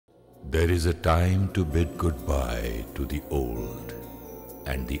There is a time to bid goodbye to the old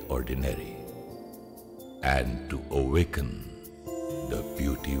and the ordinary, and to awaken the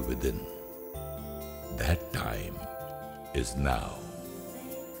beauty within. That time is now.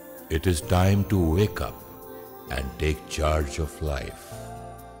 It is time to wake up and take charge of life.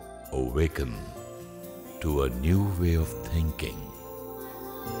 Awaken to a new way of thinking.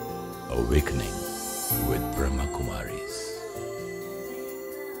 Awakening with Brahma Kumaris.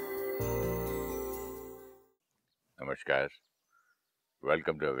 नमस्कार,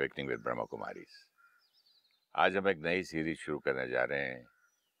 welcome to awakening with Brahma Kumaris. आज हम एक नई series शुरू करने जा रहे हैं,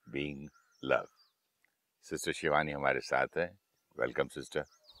 बीइंग लव। सिस्टर शिवानी हमारे साथ हैं। Welcome sister.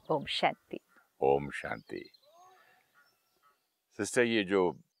 Om Shanti. Om Shanti. Sister, ये जो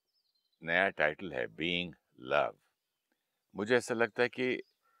नया टाइटल है बीइंग लव, मुझे ऐसा लगता है कि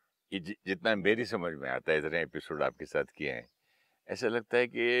जितना मेरी समझ में आता है, इतने एपिसोड आपके साथ किए हैं, ऐसा लगता है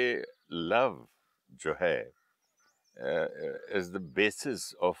कि लव जो है is the basis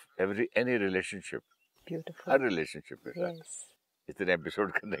of any relationship. Beautiful. Her relationship के साथ। Yes. इतने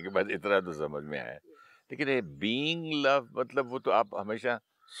एपिसोड करने के बाद इतना तो समझ में आया। लेकिन ये बीइंग लव मतलब वो तो आप हमेशा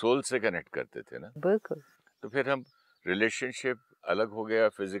सोल से कनेक्ट करते थे ना। बिल्कुल। तो फिर हम रिलेशनशिप अलग हो गया,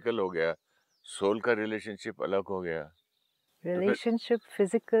 फिजिकल हो गया, सोल का रिलेशनशिप अलग हो गया। रिलेशनशिप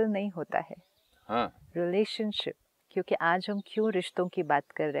फिजिकल नहीं होता है। हाँ। रिलेशनशिप, क्योंकि आज हम क्यों रिश्तों की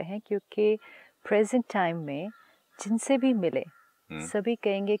बात कर रहे हैं, क्योंकि प्रेजेंट टाइम में जिनसे भी मिले सभी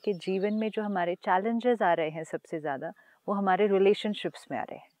कहेंगे कि जीवन में जो हमारे चैलेंजेस आ रहे हैं सबसे ज़्यादा, वो हमारे रिलेशनशिप्स में आ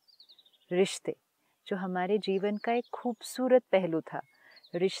रहे हैं। रिश्ते जो हमारे जीवन का एक खूबसूरत पहलू था,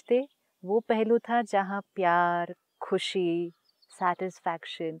 रिश्ते वो पहलू था जहाँ प्यार, खुशी,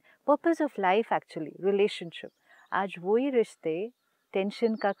 satisfaction, purpose of life, actually relationship. आज वही रिश्ते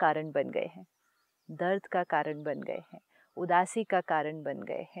टेंशन का कारण बन गए हैं, दर्द का कारण बन गए हैं, उदासी का कारण बन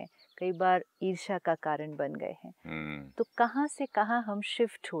गए हैं, कई बार ईर्ष्या का कारण बन गए हैं। तो कहाँ से कहाँ हम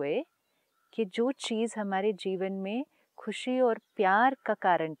शिफ्ट हुए कि जो चीज़ हमारे जीवन में खुशी और प्यार का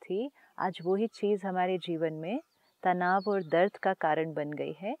कारण थी, आज वही चीज़ हमारे जीवन में तनाव और दर्द का कारण बन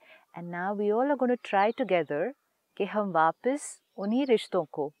गई है। And now we all are going to try together कि हम वापस उन्हीं रिश्तों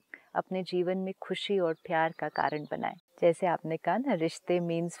को अपने जीवन में खुशी और प्यार का कारण बनाएं। जैसे आपने कहा ना, रिश्ते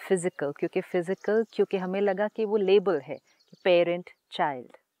मीन्स फिजिकल, क्योंकि हमें लगा कि वो लेबल है कि पेरेंट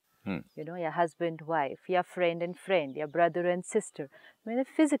चाइल्ड, यू नो, या हस्बैंड वाइफ, या फ्रेंड एंड फ्रेंड, या ब्रदर एंड सिस्टर। मैंने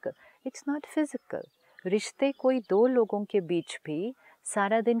फिजिकल, इट्स नॉट फिजिकल। रिश्ते कोई दो लोगों के बीच भी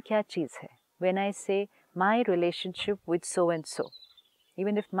सारा दिन क्या चीज़ है। व्हेन आई से my relationship with so and so,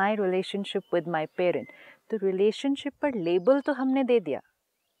 even if my relationship with my parent, तो रिलेशनशिप पर लेबल तो हमने दे दिया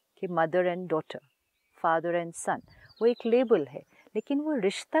कि mother and daughter, father and सन, वो एक लेबल है। लेकिन वो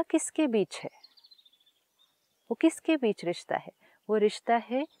रिश्ता किसके बीच है? वो किसके बीच रिश्ता है? वो रिश्ता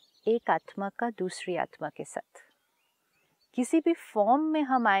है एक आत्मा का दूसरी आत्मा के साथ। किसी भी फॉर्म में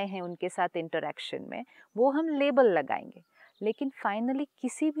हम आए हैं उनके साथ इंटरेक्शन में, वो हम लेबल लगाएंगे। लेकिन फाइनली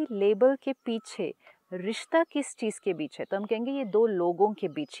किसी भी लेबल के पीछे रिश्ता किस चीज़ के बीच है, तो हम कहेंगे ये दो लोगों के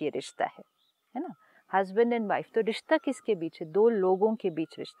बीच ये रिश्ता है ना। हस्बैंड एंड वाइफ, तो रिश्ता किसके बीच है? दो लोगों के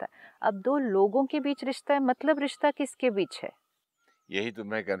बीच रिश्ता। अब दो लोगों के बीच रिश्ता है, मतलब रिश्ता किसके बीच है? यही तो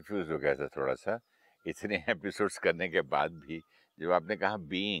मैं कंफ्यूज हो गया था थोड़ा सा इतने एपिसोड्स करने के बाद भी। जब आपने कहा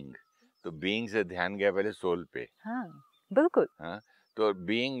बीइंग, तो बीइंग से ध्यान गया पहले सोल पे। हाँ बिल्कुल। हाँ, तो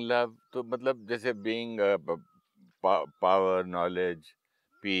बीइंग लव तो मतलब जैसे बीइंग पावर, नॉलेज,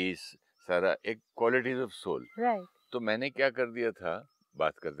 पीस, सारा एक क्वालिटीज ऑफ सोल। राइट। तो मैंने क्या कर दिया था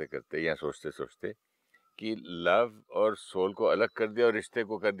बात करते करते या सोचते सोचते कि लव और सोल को अलग कर दिया और रिश्ते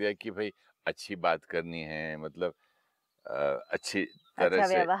को कर दिया कि भाई अच्छी बात करनी है, मतलब अच्छी तरह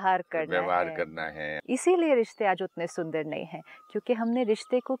से व्यवहार करना है। इसीलिए रिश्ते आज उतने सुंदर नहीं हैं, क्योंकि हमने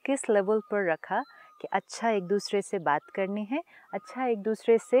रिश्ते को किस लेवल पर रखा कि अच्छा एक दूसरे से बात करनी है, अच्छा एक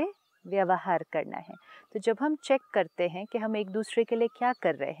दूसरे से व्यवहार करना है। तो जब हम चेक करते हैं कि हम एक दूसरे के लिए क्या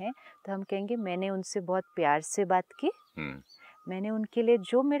कर रहे हैं, तो हम कहेंगे मैंने उनसे बहुत प्यार से बात की, मैंने उनके लिए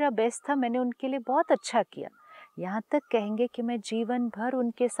जो मेरा बेस्ट था मैंने उनके लिए बहुत अच्छा किया। यहाँ तक कहेंगे कि मैं जीवन भर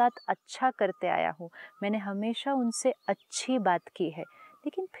उनके साथ अच्छा करते आया हूँ, मैंने हमेशा उनसे अच्छी बात की है।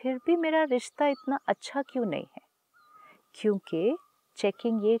 लेकिन फिर भी मेरा रिश्ता इतना अच्छा क्यों नहीं है? क्योंकि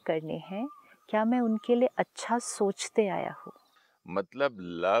चेकिंग ये करनी है, क्या मैं उनके लिए अच्छा सोचते आया हूँ। मतलब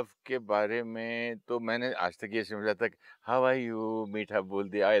लव के बारे में तो मैंने आज तक ये समझा था, हाउ आर यू, मीठा बोल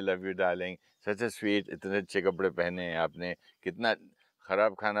दिया, I love you darling, such A sweet, इतने अच्छे कपड़े पहने हैं आपने, कितना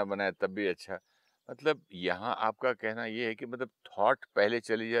खराब खाना बनाया तब भी अच्छा। मतलब यहाँ आपका कहना ये है कि मतलब थॉट पहले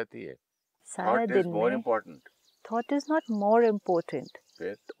चली जाती है। सारा दिन more important. Thought is not more important,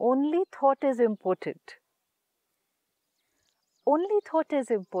 only thought is important. only thought is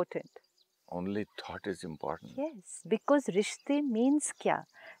important. Only thought is important. Yes, because रिश्ते means क्या?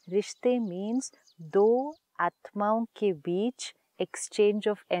 रिश्ते means दो आत्माओं के बीच exchange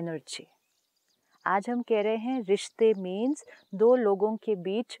of energy. आज हम कह रहे हैं रिश्ते means दो लोगों के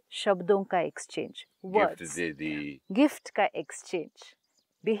बीच शब्दों का exchange, words, गिफ्ट दे दी, गिफ्ट का exchange,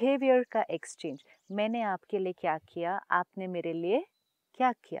 behavior का exchange. मैंने आपके लिए क्या किया, आपने मेरे लिए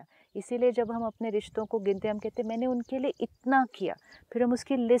क्या किया. इसीलिए जब हम अपने रिश्तों को गिनते हैं, हम कहते हैं मैंने उनके लिए इतना किया. फिर हम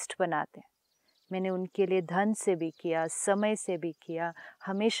उसकी लिस्ट बनाते हैं. मैंने उनके लिए धन से भी किया, समय से भी किया,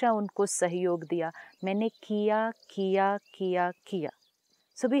 हमेशा उनको सहयोग दिया. मैंने किया किया किया किया.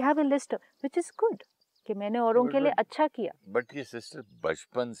 So we have a list, which is good, कि मैंने औरों के लिए अच्छा किया. बट ये सिस्टर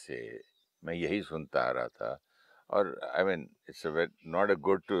बचपन से मैं यही सुनता आ रहा था. और I mean it's not a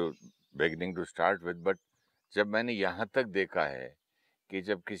good to beginning to start with, but जब मैंने यहाँ तक देखा है कि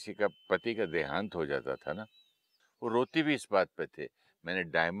जब किसी का पति का देहांत हो जाता था ना, वो रोती भी इस बात पे थे. मैंने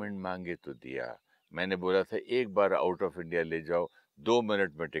डायमंड मांगे तो दिया, मैंने बोला था एक बार आउट ऑफ इंडिया ले जाओ, 2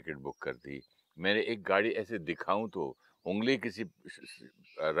 मिनट में टिकट बुक कर दी, मैंने एक गाड़ी ऐसे दिखाऊं तो उंगली किसी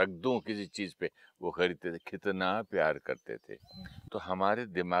रख दूं किसी चीज पे, वो खरीदते थे. कितना प्यार करते थे. तो हमारे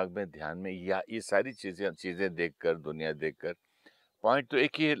दिमाग में, ध्यान में या ये सारी चीजें देखकर, दुनिया देखकर, पॉइंट तो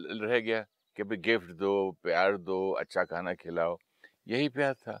एक ही रह गया कि भाई गिफ्ट दो, प्यार दो, अच्छा खाना खिलाओ. यही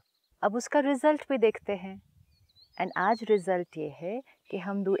प्यार था. अब उसका रिजल्ट भी देखते हैं. एंड आज रिजल्ट ये है कि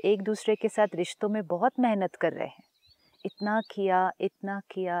हम एक दूसरे के साथ रिश्तों में बहुत मेहनत कर रहे हैं. इतना किया, इतना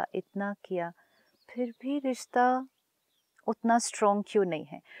किया, इतना किया, फिर भी रिश्ता उतना स्ट्रॉन्ग क्यों नहीं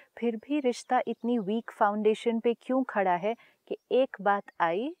है? फिर भी रिश्ता इतनी वीक फाउंडेशन पे क्यों खड़ा है कि एक बात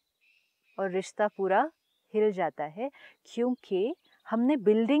आई और रिश्ता पूरा हिल जाता है? क्योंकि हमने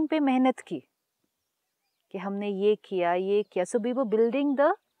बिल्डिंग पे मेहनत की कि हमने ये किया, ये किया. So we were building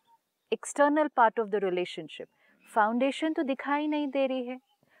the external part of the relationship. Foundation तो दिखाई नहीं दे रही है,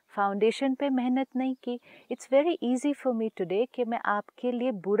 फाउंडेशन पे मेहनत नहीं की. It's very easy for me today कि मैं आपके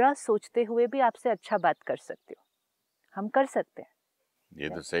लिए बुरा सोचते हुए भी आपसे अच्छा बात कर सकती हूँ. हम कर सकते हैं. ये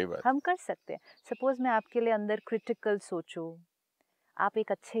तो सही बात. हम कर सकते हैं. सपोज मैं आपके लिए अंदर क्रिटिकल सोचूं, आप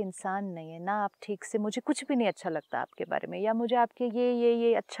एक अच्छे इंसान नहीं है ना, आप ठीक से, मुझे कुछ भी नहीं अच्छा लगता आपके बारे में, या मुझे आपके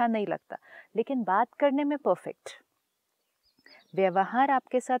ये अच्छा नहीं लगता, लेकिन बात करने में परफेक्ट, व्यवहार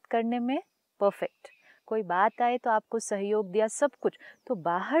आपके साथ करने में परफेक्ट, कोई बात आए तो आपको सहयोग दिया, सब कुछ. तो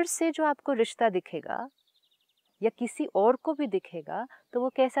बाहर से जो आपको रिश्ता दिखेगा या किसी और को भी दिखेगा तो वो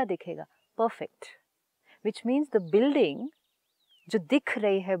कैसा दिखेगा? Perfect. Which means the building जो दिख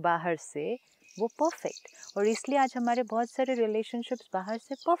रही है बाहर से वो परफेक्ट. और इसलिए आज हमारे बहुत सारे रिलेशनशिप्स बाहर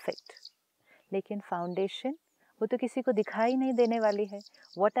से परफेक्ट, लेकिन फाउंडेशन वो तो किसी को दिखाई नहीं देने वाली है.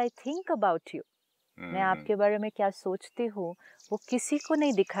 What I think about you, मैं आपके बारे में क्या सोचती हूँ, वो किसी को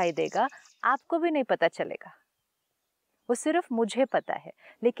नहीं दिखाई देगा, आपको भी नहीं पता चलेगा. वो सिर्फ मुझे पता है,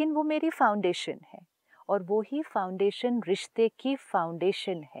 लेकिन वो मेरी फाउंडेशन है. और वो ही फाउंडेशन रिश्ते की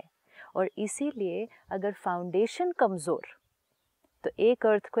फाउंडेशन है. और इसीलिए अगर फाउंडेशन कमज़ोर, तो एक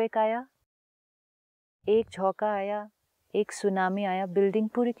अर्थक्वेक आया, एक झोंका आया, एक सुनामी आया, बिल्डिंग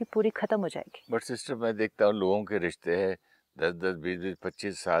पूरी की पूरी खत्म हो जाएगी. बट सिस्टर मैं देखता हूँ लोगों के रिश्ते हैं 10-10, 20-20,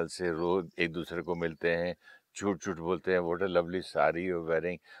 25 साल से रोज एक दूसरे को मिलते हैं, झूठ बोलते हैं. What a lovely sari you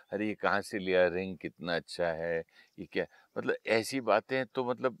wearing, अरे ये कहाँ से लिया, रिंग कितना अच्छा है, ये क्या, मतलब ऐसी बातें. तो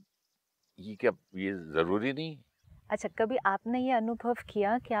मतलब ये क्या, ये जरूरी नहीं? अच्छा, कभी आपने ये अनुभव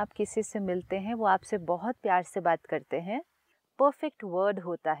किया कि आप किसी से मिलते हैं, वो आपसे बहुत प्यार से बात करते हैं, परफेक्ट वर्ड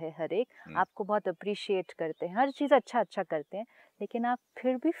होता है हर एक, आपको बहुत अप्रिशिएट करते हैं, हर चीज़ अच्छा करते हैं, लेकिन आप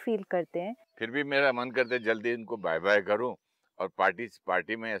फिर भी फील करते हैं, फिर भी मेरा मन करता है जल्दी इनको बाय बाय करूं और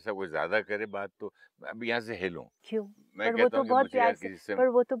पार्टी में ऐसा कुछ ज्यादा करे बात तो अब यहाँ से हिलूं. क्यों? मैं पर वो कहता तो हूँ कि बहुत मुझे यार किसी से, पर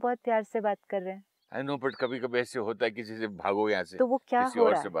वो तो बहुत प्यार से बात कर रहे हैं. आई नो, बट कभी कभी ऐसे होता है किसी से भागो यहाँ से, तो वो क्या किसी हो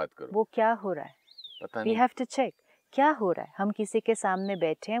और रहा से है? बात करो. वो क्या हो रहा है? पता वी नहीं. हैव टू चेक क्या हो रहा है. हम किसी के सामने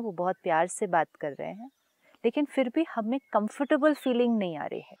बैठे हैं, वो बहुत प्यार से बात कर रहे हैं, लेकिन फिर भी हमें कंफर्टेबल फीलिंग नहीं आ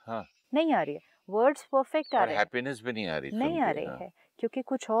रही है. हाँ. नहीं आ रही है. वर्ड्स परफेक्ट आ रहे हैं, हैप्पीनेस भी नहीं आ रही, नहीं आ रही है, क्योंकि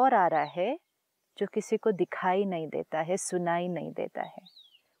कुछ और आ रहा है जो किसी को दिखाई नहीं देता है, सुनाई नहीं देता है.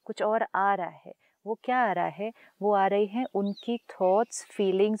 कुछ और आ रहा है. वो क्या आ रहा है? वो आ रही हैं उनकी थॉट्स,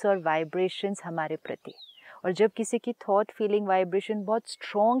 फीलिंग्स और वाइब्रेशंस हमारे प्रति. और जब किसी की थॉट, फीलिंग, वाइब्रेशन बहुत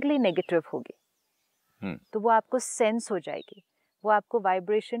स्ट्रॉन्गली नेगेटिव होगी तो वो आपको सेंस हो जाएगी, वो आपको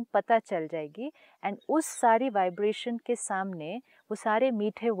वाइब्रेशन पता चल जाएगी. एंड उस सारी वाइब्रेशन के सामने वो सारे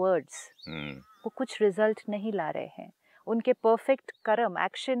मीठे वर्ड्स वो कुछ रिजल्ट नहीं ला रहे हैं. उनके परफेक्ट कर्म,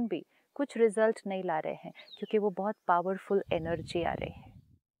 एक्शन भी कुछ रिजल्ट नहीं ला रहे हैं, क्योंकि वो बहुत पावरफुल एनर्जी आ रही है.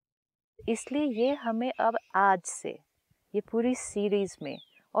 इसलिए ये हमें अब आज से, ये पूरी सीरीज में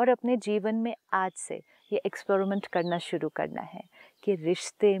और अपने जीवन में आज से ये एक्सपेरिमेंट करना शुरू करना है कि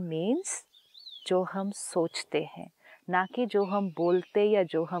रिश्ते मीन्स जो हम सोचते हैं, ना कि जो हम बोलते या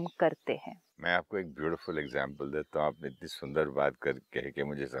जो हम करते हैं। मैं आपको एक ब्यूटीफुल एग्जांपल देता हूँ। आपने इतनी सुंदर बात कर कह के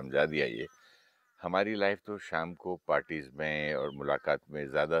मुझे समझा दिया। ये हमारी लाइफ तो शाम को पार्टीज में और मुलाकात में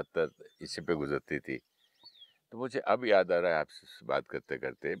ज़्यादातर इसी पे गुजरती थी। तो मुझे अब याद आ रहा है आपसे बात करते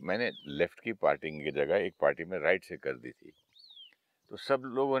करते, मैंने लेफ्ट की पार्टी की जगह एक पार्टी में राइट से कर दी थी। तो सब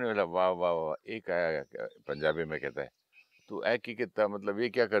लोगों ने बोला वाह वाह वाह, एक आया पंजाबी में कहता है तू ऐ की कितना, मतलब ये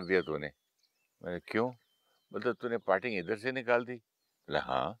क्या कर दिया तूने। मैंने क्यों, मतलब तूने पार्टी इधर से निकाल दी। बोला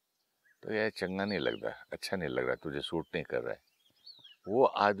हाँ। तो यार चंगा नहीं लग रहा, अच्छा नहीं लग रहा, तुझे सूट नहीं कर रहा है। वो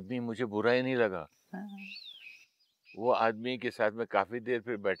आदमी मुझे बुरा ही नहीं लगा। वो आदमी के साथ में काफी देर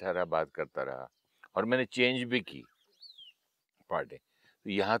फिर बैठा रहा, बात करता रहा, और मैंने चेंज भी की पार्टी। तो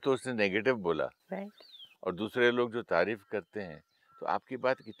यहाँ तो उसने नेगेटिव बोला, राइट। और दूसरे लोग जो तारीफ करते हैं, तो आपकी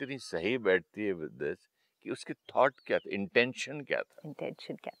बात कितनी सही बैठती है विद दिस कि उसके थॉट क्या था, इंटेंशन क्या था।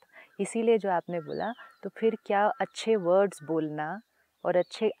 इंटेंशन क्या था, इसीलिए जो आपने बोला, तो फिर क्या अच्छे वर्ड्स बोलना और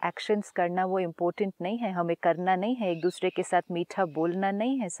अच्छे एक्शंस करना वो इम्पोर्टेंट नहीं है? हमें करना नहीं है, एक दूसरे के साथ मीठा बोलना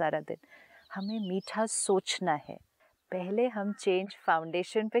नहीं है सारा दिन, हमें मीठा सोचना है। पहले हम चेंज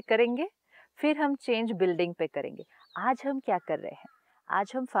फाउंडेशन पे करेंगे, फिर हम चेंज बिल्डिंग पे करेंगे। आज हम क्या कर रहे हैं?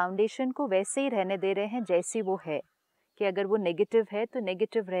 आज हम फाउंडेशन को वैसे ही रहने दे रहे हैं जैसी वो है, कि अगर वो नेगेटिव है तो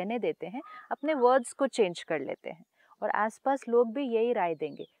नेगेटिव रहने देते हैं, अपने वर्ड्स को चेंज कर लेते हैं, और आसपास लोग भी यही राय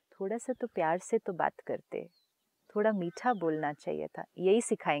देंगे, थोड़ा सा तो प्यार से तो बात करते, थोड़ा मीठा बोलना चाहिए था, यही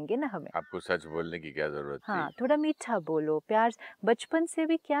सिखाएंगे ना हमें। आपको सच बोलने की क्या जरूरत थी? हाँ, थोड़ा मीठा बोलो, प्यार। बचपन से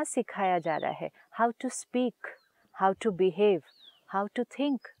भी क्या सिखाया जा रहा है? How to speak, how to behave, how to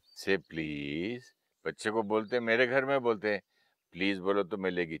think. से प्लीज, बच्चे को बोलते, मेरे घर में बोलते हैं प्लीज बोलो तो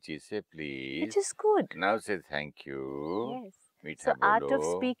मिलेगी चीज, से please, which is good. Now से थैंक यू, यस, मीठा सो आर्ट ऑफ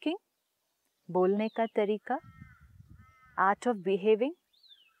बोलो। स्पीकिंग, बोलने का तरीका, आर्ट ऑफ बिहेविंग,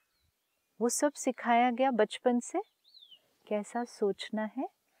 वो सब सिखाया गया बचपन से, कैसा सोचना है।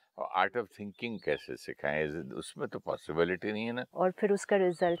 और आर्ट ऑफ थिंकिंग कैसे सिखाएं, उसमें तो पॉसिबिलिटी नहीं है ना। और फिर उसका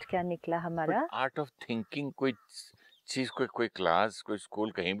रिजल्ट क्या निकला हमारा? आर्ट ऑफ थिंकिंग कोई चीज, कोई क्लास, कोई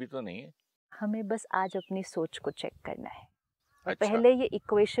स्कूल कहीं भी तो नहीं है। हमें बस आज अपनी सोच को चेक करना है, और अच्छा, पहले ये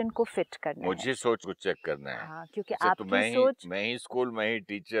इक्वेशन को फिट करना है। मुझे सोच को चेक करना है। हाँ, क्योंकि अच्छा, तो आपकी सोच, मैं ही स्कूल, मैं ही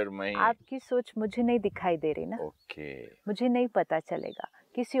टीचर, मैं ही। आपकी सोच मुझे नहीं दिखाई दे रही ना। ओके। मुझे नहीं पता चलेगा,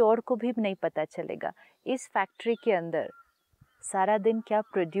 किसी और को भी नहीं पता चलेगा। इस फैक्ट्री के अंदर सारा दिन क्या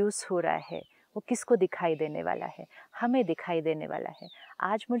प्रोड्यूस हो रहा है, वो किसको दिखाई देने वाला है? हमें दिखाई देने वाला है।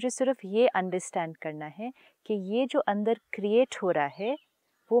 आज मुझे सिर्फ ये अंडरस्टैंड करना है कि ये जो अंदर क्रिएट हो रहा है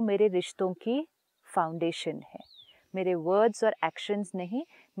वो मेरे रिश्तों की फाउंडेशन है, मेरे वर्ड्स और एक्शंस नहीं,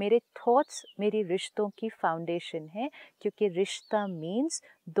 मेरे थॉट्स मेरी रिश्तों की फाउंडेशन है। क्योंकि रिश्ता मीन्स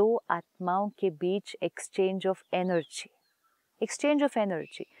दो आत्माओं के बीच exchange of energy, exchange of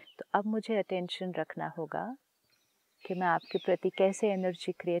energy. तो अब मुझे अटेंशन रखना होगा कि मैं आपके प्रति कैसे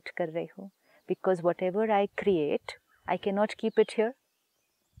एनर्जी क्रिएट कर रही हूँ, because what ever I create I can not keep it here,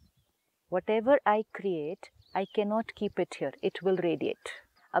 what ever I create I can not keep it here, it will radiate.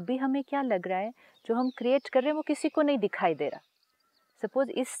 अभी हमें क्या लग रहा है, जो हम क्रिएट कर रहे हैं वो किसी को नहीं दिखाई दे रहा। सपोज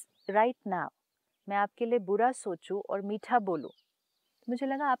इस राइट नाउ मैं आपके लिए बुरा सोचूं और मीठा बोलूं, मुझे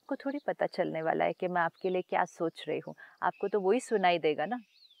लगा आपको थोड़ी पता चलने वाला है कि मैं आपके लिए क्या सोच रही हूँ, आपको तो वही सुनाई देगा ना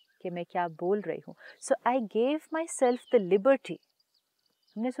कि मैं क्या बोल रही हूँ। सो I gave my self the liberty,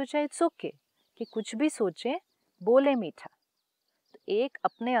 हमने सोचा इट्स ओके कि कुछ भी सोचें, बोले मीठा। तो एक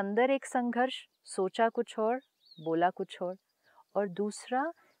अपने अंदर एक संघर्ष, सोचा कुछ और, बोला कुछ और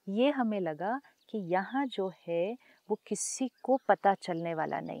दूसरा ये हमें लगा कि यहाँ जो है वो किसी को पता चलने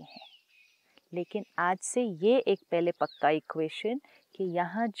वाला नहीं है। लेकिन आज से ये एक पहले पक्का इक्वेशन कि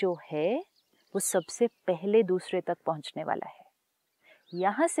यहाँ जो है वो सबसे पहले दूसरे तक पहुँचने वाला है,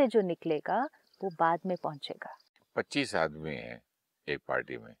 यहाँ से जो निकलेगा वो बाद में पहुँचेगा। 25 आदमी हैं एक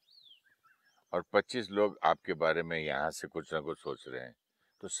पार्टी में, और 25 लोग आपके बारे में यहाँ से कुछ ना कुछ सोच रहे हैं,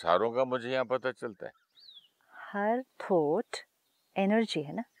 तो सारों का मुझे यहाँ पता चलता है। हर थॉट एनर्जी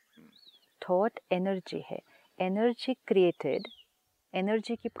है ना, थॉट एनर्जी है, एनर्जी क्रिएटेड,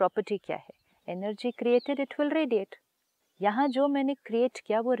 एनर्जी की प्रॉपर्टी क्या है? Energy created it will radiate. यहाँ जो मैंने क्रिएट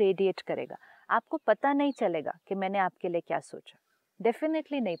किया वो रेडिएट करेगा। आपको पता नहीं चलेगा कि मैंने आपके लिए क्या सोचा,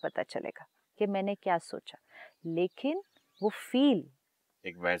 डेफिनेटली नहीं पता चलेगा कि मैंने क्या सोचा, लेकिन वो फील,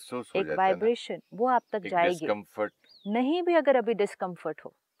 एक महसूस हो एक जाता है ना, वाइब्रेशन, वो आप तक जाएगी। डिस्कम्फर्ट नहीं भी अगर अभी डिस्कम्फर्ट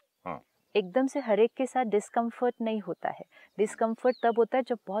हो, हाँ, एकदम से हर एक के साथ डिस्कम्फर्ट नहीं होता है। डिस्कम्फर्ट तब होता है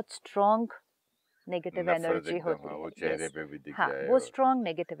जब बहुत स्ट्रॉन्ग नेगेटिव नफरत एनर्जी एकदम, होती हाँ, है। वो चेहरे Yes. पे भी दिख हाँ, जाए। वो और स्ट्रॉन्ग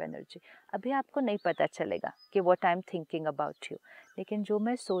नेगेटिव एनर्जी अभी आपको नहीं पता चलेगा कि what I am thinking about you, लेकिन जो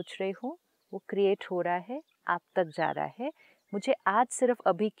मैं सोच रही हूँ वो क्रिएट हो रहा है, आप तक जा रहा है। मुझे आज सिर्फ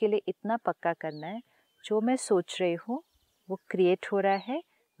अभी के लिए इतना पक्का करना है, जो मैं सोच रही हूँ वो क्रिएट हो रहा है,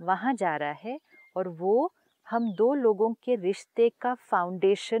 वहाँ जा रहा है, और वो हम दो लोगों के रिश्ते का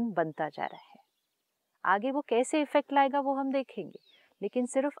फाउंडेशन बनता जा रहा है। आगे वो कैसे इफेक्ट लाएगा वो हम देखेंगे, लेकिन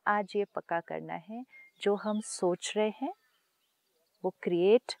सिर्फ आज ये पक्का करना है, जो हम सोच रहे हैं वो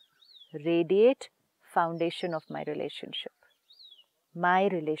create, radiate foundation of my relationship. My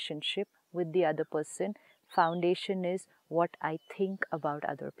relationship with the other person, foundation is what I think about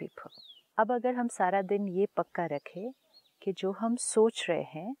other people. अब अगर हम सारा दिन ये पक्का रखें कि जो हम सोच रहे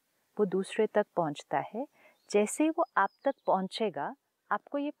हैं वो दूसरे तक पहुंचता है, जैसे वो आप तक पहुंचेगा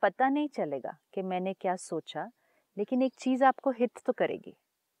आपको ये पता नहीं चलेगा कि मैंने क्या सोचा, लेकिन एक चीज़ आपको हिट तो करेगी.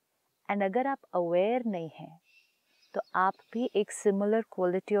 एंड अगर आप अवेयर नहीं हैं तो आप भी एक similar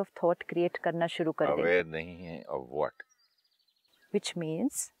quality of thought create करना शुरू कर देंगे. अवेयर नहीं है of what? Which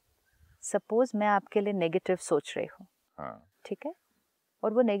means suppose मैं आपके लिए नेगेटिव सोच रही हूँ, हाँ, ठीक है,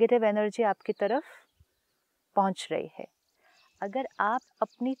 और वो नेगेटिव एनर्जी आपकी तरफ पहुँच रही है. अगर आप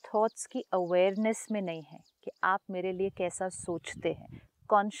अपनी थॉट्स की अवेयरनेस में नहीं हैं कि आप मेरे लिए कैसा सोचते हैं,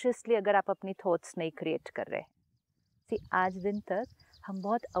 कॉन्शियसली अगर आप अपनी थॉट्स नहीं क्रिएट कर रहे हैं. आज दिन तक हम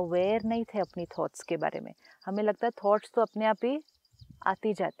बहुत अवेयर नहीं थे अपनी थॉट्स के बारे में. हमें लगता है थॉट्स तो अपने आप ही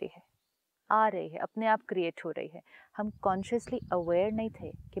आती जाती है, आ रही है, अपने आप क्रिएट हो रही है. हम कॉन्शियसली अवेयर नहीं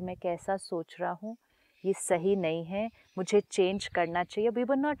थे कि मैं कैसा सोच रहा हूँ, ये सही नहीं है, मुझे चेंज करना चाहिए. We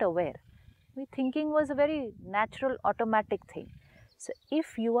were not aware. We thinking was a very natural automatic thing. So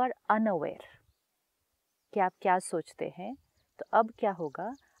if you are unaware कि आप क्या सोचते हैं, तो अब क्या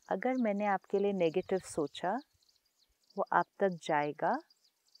होगा, अगर मैंने आपके लिए नेगेटिव सोचा, वो आप तक जाएगा,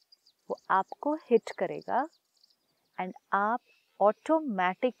 वो आपको हिट करेगा, एंड आप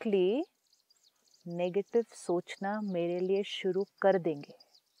ऑटोमेटिकली नेगेटिव सोचना मेरे लिए शुरू कर देंगे,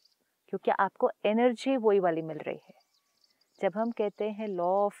 क्योंकि आपको एनर्जी वही वाली मिल रही है. जब हम कहते हैं लॉ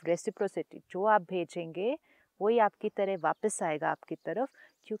ऑफ रेसिप्रोसिटी, जो आप भेजेंगे वही आपकी तरह वापस आएगा आपकी तरफ,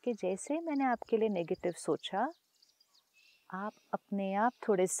 क्योंकि जैसे मैंने आपके लिए नेगेटिव सोचा, आप अपने आप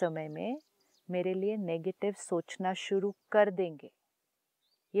थोड़े समय में मेरे लिए नेगेटिव सोचना शुरू कर देंगे.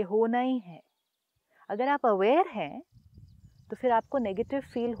 ये होना ही है. अगर आप अवेयर हैं तो फिर आपको नेगेटिव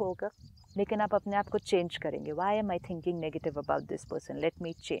फील होगा, लेकिन आप अपने आप को चेंज करेंगे. Y M I thinking negative about this person, let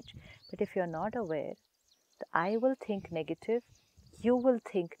me change. But if you are not aware, तो I will think negative, you will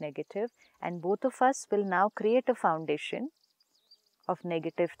think negative, and both of us will now create a foundation of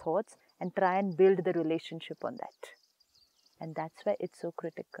negative thoughts and try and build the relationship on that. And that's why it's so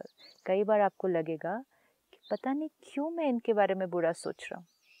critical. कई बार आपको लगेगा कि पता नहीं क्यों मैं इनके बारे में बुरा सोच रहा हूँ.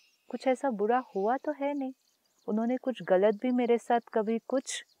 कुछ ऐसा बुरा हुआ तो है नहीं, उन्होंने कुछ गलत भी मेरे साथ कभी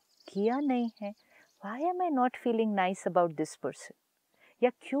कुछ किया नहीं है. Why am I not feeling nice about this person? या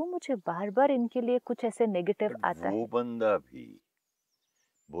क्यों मुझे बार बार इनके लिए कुछ ऐसे नेगेटिव आता है. वो बंदा भी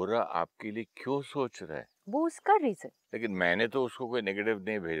बुरा आपके लिए क्यों सोच रहा है? वो उसका रीजन. लेकिन मैंने तो उसको कोई नेगेटिव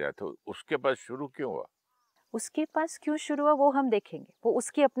नहीं भेजा, तो उसके पास शुरू क्यों हुआ? उसके पास क्यों शुरू हुआ वो हम देखेंगे. वो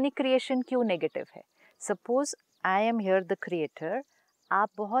उसकी अपनी क्रिएशन क्यों नेगेटिव है. Suppose I am here the creator, आप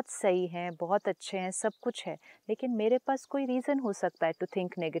बहुत सही हैं, बहुत अच्छे हैं, सब कुछ है, लेकिन मेरे पास कोई रीजन हो सकता है to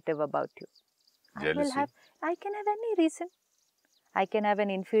think negative about you. I can have any reason. I can have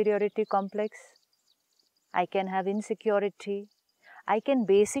an inferiority complex, I can have insecurity, I can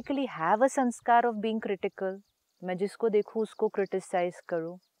basically have a संस्कार of being critical. मैं जिसको देखूँ उसको क्रिटिसाइज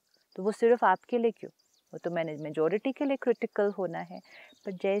करूँ, तो वो सिर्फ आपके लिए क्यों, वो तो मैंने मेजॉरिटी के लिए क्रिटिकल होना है.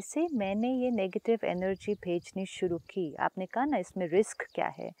 पर जैसे मैंने ये नेगेटिव एनर्जी भेजनी शुरू की, आपने कहा ना इसमें रिस्क क्या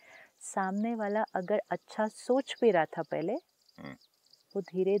है, सामने वाला अगर अच्छा सोच भी रहा था पहले, वो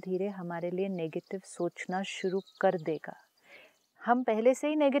धीरे धीरे हमारे लिए नेगेटिव सोचना शुरू कर देगा. हम पहले से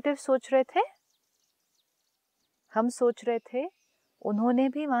ही नेगेटिव सोच रहे थे, हम सोच रहे थे, उन्होंने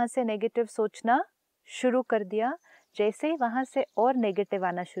भी वहाँ से नेगेटिव सोचना शुरू कर दिया. जैसे ही वहाँ से और नेगेटिव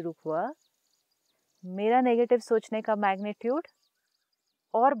आना शुरू हुआ, मेरा नेगेटिव सोचने का मैग्नीट्यूड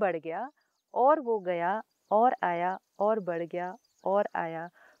और बढ़ गया, और वो गया और आया और बढ़ गया और आया.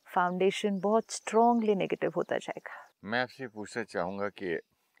 फाउंडेशन बहुत स्ट्रॉन्गली नेगेटिव होता जाएगा. मैं आपसे पूछना चाहूँगा कि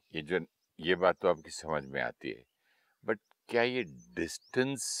ये बात तो आपकी समझ में आती है, बट क्या ये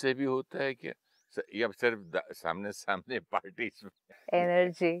डिस्टेंस से भी होता है क्या, या सिर्फ सामने सामने पार्टीज में?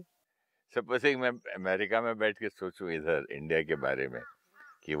 एनर्जी. सपोज मैं अमेरिका में बैठ के सोचूं इधर इंडिया के बारे में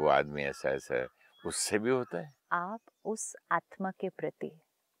कि वो आदमी ऐसा ऐसा है, उससे भी होता है? आप उस आत्मा के प्रति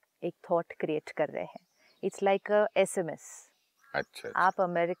एक थॉट क्रिएट कर रहे हैं. It's like a SMS. अच्छा. आप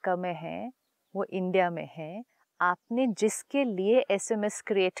अमेरिका में हैं, वो इंडिया में है, आपने जिसके लिए SMS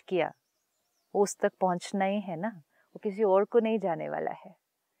क्रिएट किया वो उस तक पहुंचना ही है ना, वो किसी और को नहीं जाने वाला है.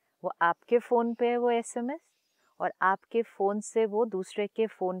 वो आपके फ़ोन पे है वो एसएमएस, और आपके फ़ोन से वो दूसरे के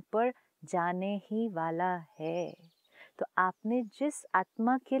फ़ोन पर जाने ही वाला है। तो आपने जिस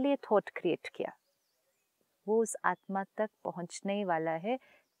आत्मा के लिए थॉट क्रिएट किया वो उस आत्मा तक पहुंचने ही वाला है।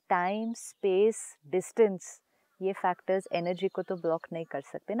 टाइम, स्पेस, डिस्टेंस, ये फैक्टर्स एनर्जी को तो ब्लॉक नहीं कर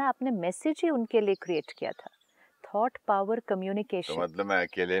सकते ना। आपने मैसेज ही उनके लिए क्रिएट किया था। Thought power, communication. तो मतलब मैं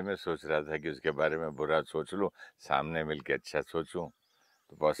अकेले में सोच रहा था कि उसके बारे में बुरा सोच लूं, सामने मिलके अच्छा सोचूं,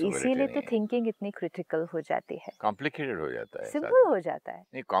 तो पॉसिबिलिटी इसीलिए नहीं तो है। थिंकिंग इतनी क्रिटिकल हो जाती है, कॉम्प्लिकेटेड हो जाता है सिंपल हो जाता है।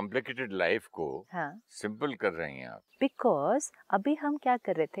 नहीं, कॉम्प्लिकेटेड लाइफ को हाँ, सिंपल कर रही हैं आप। बिकॉज अभी हम क्या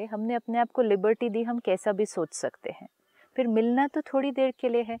कर रहे थे, हमने अपने आप को लिबर्टी दी, हम कैसा भी सोच सकते हैं। फिर मिलना तो थोड़ी देर के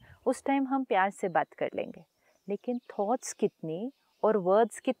लिए है, उस टाइम हम प्यार से बात कर लेंगे, लेकिन थॉट्स कितनी और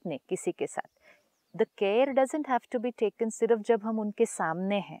वर्ड्स कितने किसी के साथ। The care doesn't have to be taken सिर्फ जब हम उनके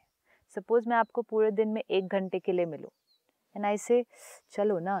सामने हैं। सपोज मैं आपको पूरे दिन में 1 घंटे के लिए मिलूं एंड आई से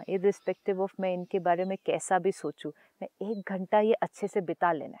चलो ना, इररिस्पेक्टिव ऑफ मैं इनके बारे में कैसा भी सोचूं, मैं 1 घंटा ये अच्छे से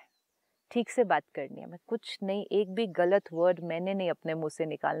बिता लेना है, ठीक से बात करनी है, मैं कुछ नहीं, एक भी गलत वर्ड मैंने नहीं अपने मुंह से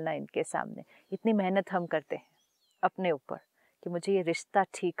निकालना इनके सामने। इतनी मेहनत हम करते हैं अपने ऊपर कि मुझे ये रिश्ता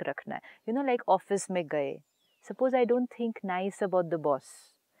ठीक रखना है। यू नो, लाइक ऑफिस में गए, suppose I don't think nice about the boss,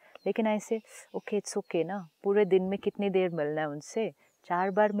 लेकिन ऐसे ओके इट्स ओके ना, पूरे दिन में कितनी देर मिलना है उनसे,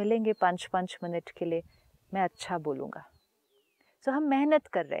 4 बार मिलेंगे 5-5 मिनट के लिए, मैं अच्छा बोलूँगा। सो हम मेहनत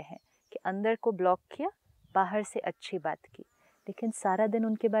कर रहे हैं कि अंदर को ब्लॉक किया, बाहर से अच्छी बात की, लेकिन सारा दिन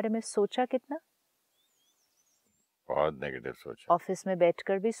उनके बारे में सोचा कितना? बहुत नेगेटिव सोचा। ऑफिस में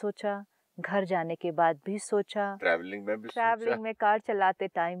बैठकर भी सोचा, घर जाने के बाद भी सोचा, ट्रैवलिंग में भी ट्रैवलिंग में कार चलाते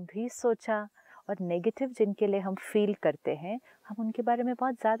टाइम भी सोचा। और नेगेटिव जिनके लिए हम फील करते हैं, हम उनके बारे में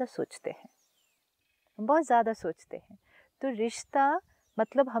बहुत ज़्यादा सोचते हैं, हम बहुत ज़्यादा सोचते हैं। तो रिश्ता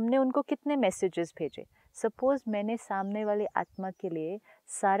मतलब हमने उनको कितने मैसेजेस भेजे। सपोज मैंने सामने वाली आत्मा के लिए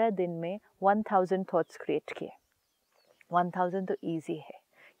सारा दिन में 1000 थॉट्स क्रिएट किए। 1000 तो ईजी है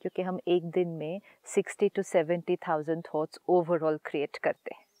क्योंकि हम एक दिन में 60 to 70,000 थॉट्स ओवरऑल क्रिएट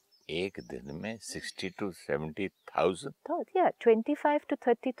करते हैं। एक दिन में 60 to 70,000 थॉट, या 25 to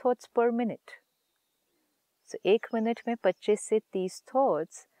 30 थॉट्स पर मिनट। सो 1 मिनट में 25 से 30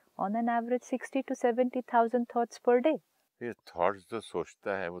 thoughts, on an average 60 to 70,000 thoughts per day. ये थॉट्स जो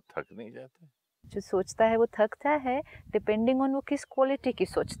सोचता है वो थक नहीं जाता? जो सोचता है वो थकता है, डिपेंडिंग ऑन वो किस क्वालिटी की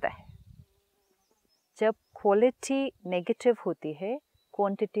सोचता है। जब क्वालिटी नेगेटिव होती है,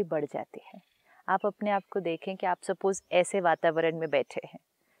 क्वांटिटी बढ़ जाती है। आप अपने आप को देखें कि आप सपोज ऐसे वातावरण में बैठे हैं,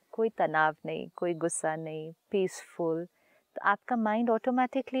 कोई तनाव नहीं, कोई गुस्सा नहीं, पीसफुल, तो आपका माइंड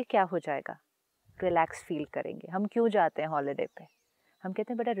ऑटोमेटिकली क्या हो जाएगा? रिलैक्स फील करेंगे। हम क्यों जाते हैं हॉलिडे पे? हम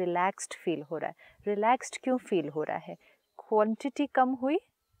कहते हैं बड़ा रिलैक्स्ड फील हो रहा है। रिलैक्स्ड क्यों फील हो रहा है? क्वांटिटी कम हुई,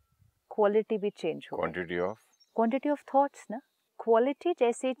 क्वालिटी भी चेंज हो गई। क्वांटिटी ऑफ थॉट्स ना, क्वालिटी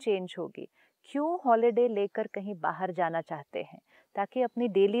जैसे ही चेंज होगी। क्यों हॉलिडे लेकर कहीं बाहर जाना चाहते हैं? ताकि अपनी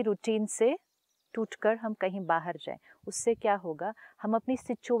डेली रूटीन से टूटकर हम कहीं बाहर जाएं। उससे क्या होगा? हम अपनी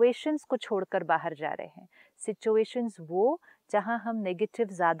सिचुएशंस को छोड़कर बाहर जा रहे हैं। सिचुएशंस वो जहां हम नेगेटिव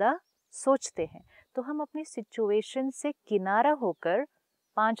ज़्यादा सोचते हैं, तो हम अपनी सिचुएशन से किनारा होकर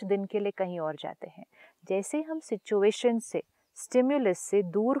 5 दिन के लिए कहीं और जाते हैं। जैसे हम सिचुएशन से, स्टिम्युलस से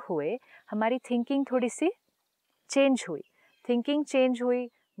दूर हुए, हमारी थिंकिंग थोड़ी सी चेंज हुई। थिंकिंग चेंज हुई,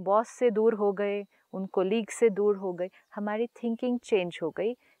 बॉस से दूर हो गए, उन कोलीग से दूर हो गए, हमारी थिंकिंग चेंज हो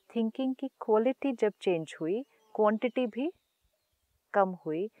गई। थिंकिंग की क्वालिटी जब चेंज हुई, क्वांटिटी भी कम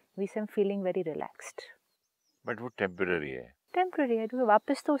हुई, V am feeling very relaxed. But वो टेम्पररी है। टेम्पररी है, तो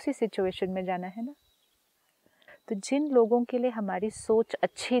वापस तो उसी सिचुएशन में जाना है ना। तो जिन लोगों के लिए हमारी सोच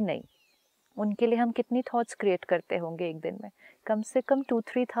अच्छी नहीं, उनके लिए हम कितनी थॉट्स क्रिएट करते होंगे एक दिन में? कम से कम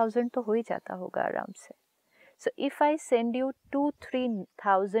 2-3,000 तो हो ही जाता होगा आराम से। So if I send you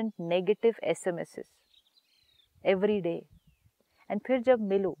 2-3,000 negative एसएमएसेस every day, and फिर जब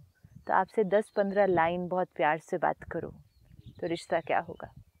मिलूँ तो आपसे 10-15 लाइन बहुत प्यार से बात करूँ, तो रिश्ता क्या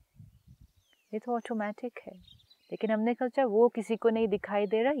होगा? ये तो ऑटोमेटिक है। लेकिन हमने सोचा वो किसी को नहीं दिखाई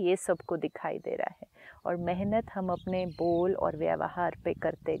दे रहा, ये सबको दिखाई दे रहा है। और मेहनत हम अपने बोल और व्यवहार पे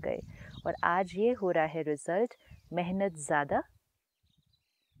करते गए, और आज ये हो रहा है रिजल्ट। मेहनत ज़्यादा,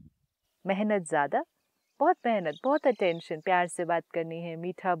 बहुत मेहनत, बहुत अटेंशन, प्यार से बात करनी है,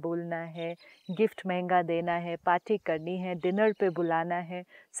 मीठा बोलना है, गिफ्ट महंगा देना है, पार्टी करनी है, डिनर पे बुलाना है,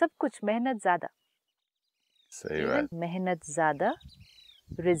 सब कुछ मेहनत ज़्यादा। सही बात। मेहनत ज़्यादा,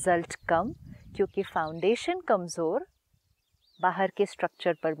 रिजल्ट कम, क्योंकि फाउंडेशन कमज़ोर, बाहर के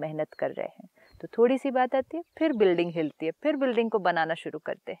स्ट्रक्चर पर मेहनत कर रहे हैं। तो थोड़ी सी बात आती है, फिर बिल्डिंग हिलती है, फिर बिल्डिंग को बनाना शुरू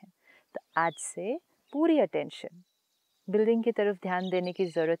करते हैं। तो आज से पूरी अटेंशन बिल्डिंग की तरफ ध्यान देने की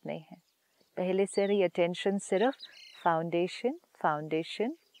ज़रूरत नहीं है। पहले से ही अटेंशन सिर्फ foundation,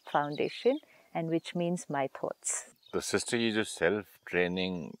 foundation, foundation, and which means my thoughts. तो सिस्टर, ये जो सेल्फ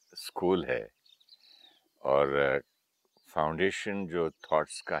ट्रेनिंग स्कूल है और फाउंडेशन जो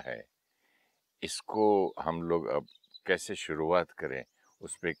थॉट्स का है, इसको हम लोग अब कैसे शुरुआत करें,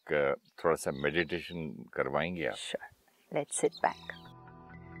 उस पर एक थोड़ा सा मेडिटेशन करवाएंगे आप? Sure. Let's sit back.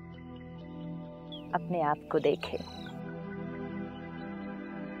 अपने आप को देखें।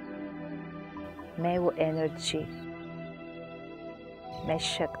 मैं वो एनर्जी, मैं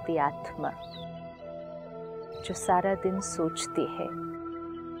शक्ति आत्मा जो सारा दिन सोचती है।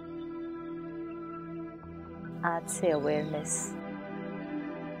 आज से अवेयरनेस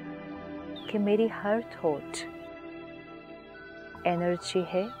कि मेरी हर थॉट एनर्जी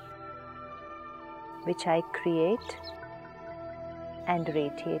है which I create and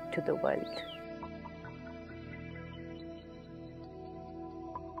radiate to the world.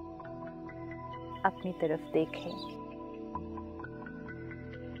 अपनी तरफ देखें।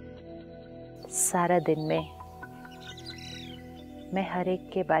 सारा दिन में मैं हर एक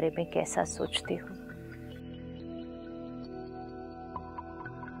के बारे में कैसा सोचती हूँ।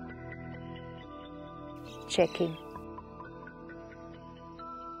 चेकिंग,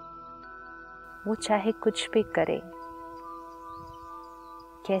 वो चाहे कुछ भी करे,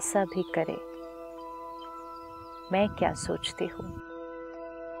 कैसा भी करे, मैं क्या सोचती हूँ।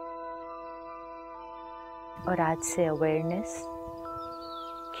 और आज से अवेयरनेस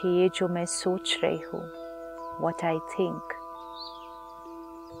कि ये जो मैं सोच रही हूँ, what I think,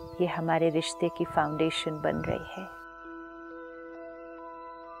 ये हमारे रिश्ते की फाउंडेशन बन रही है।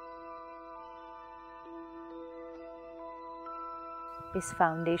 इस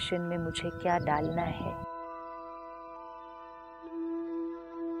फाउंडेशन में मुझे क्या डालना है,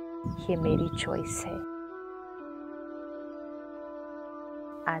 ये मेरी चॉइस है।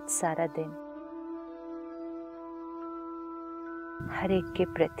 आज सारा दिन हर एक के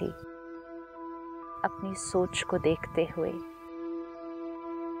प्रति अपनी सोच को देखते हुए,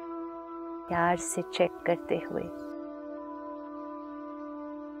 प्यार से चेक करते हुए,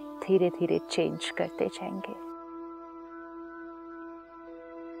 धीरे धीरे चेंज करते जाएंगे।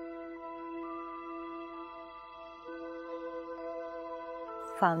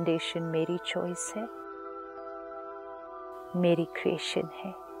 फाउंडेशन मेरी चॉइस है, मेरी क्रिएशन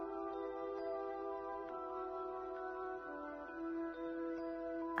है।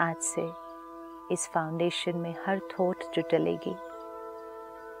 आज से इस फाउंडेशन में हर थॉट जो डलेगी,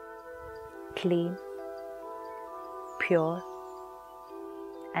 clean, pure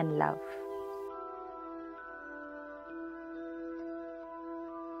and love.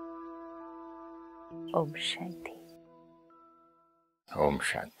 Om Shanti. Om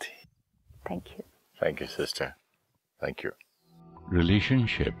Shanti. Thank you. Thank you, sister. Thank you.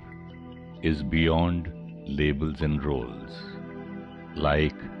 Relationship is beyond labels and roles.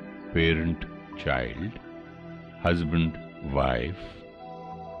 Like parent-child, husband-wife,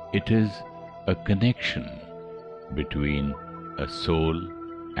 it is a connection between a soul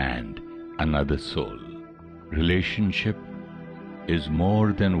and another soul. Relationship is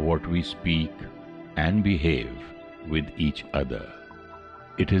more than what we speak and behave with each other.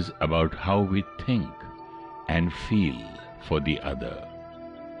 It is about how we think and feel for the other.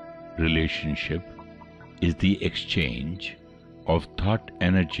 Relationship is the exchange of thought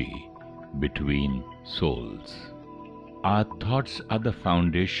energy between souls. Our thoughts are the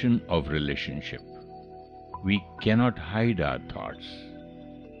foundation of relationship. We cannot hide our thoughts.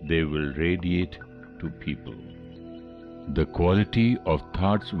 They will radiate to people. The quality of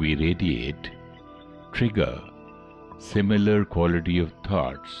thoughts we radiate trigger similar quality of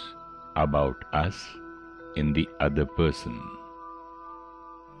thoughts about us in the other person.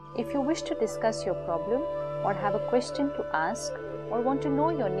 If you wish to discuss your problem or have a question to ask or want to know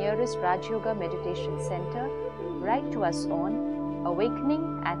your nearest Rajyoga meditation center, write to us on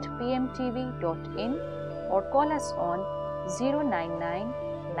awakening@pmtv.in or call us on 099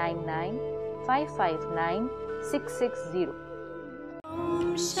 99 559 660.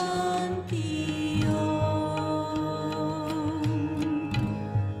 Om Shanti Om.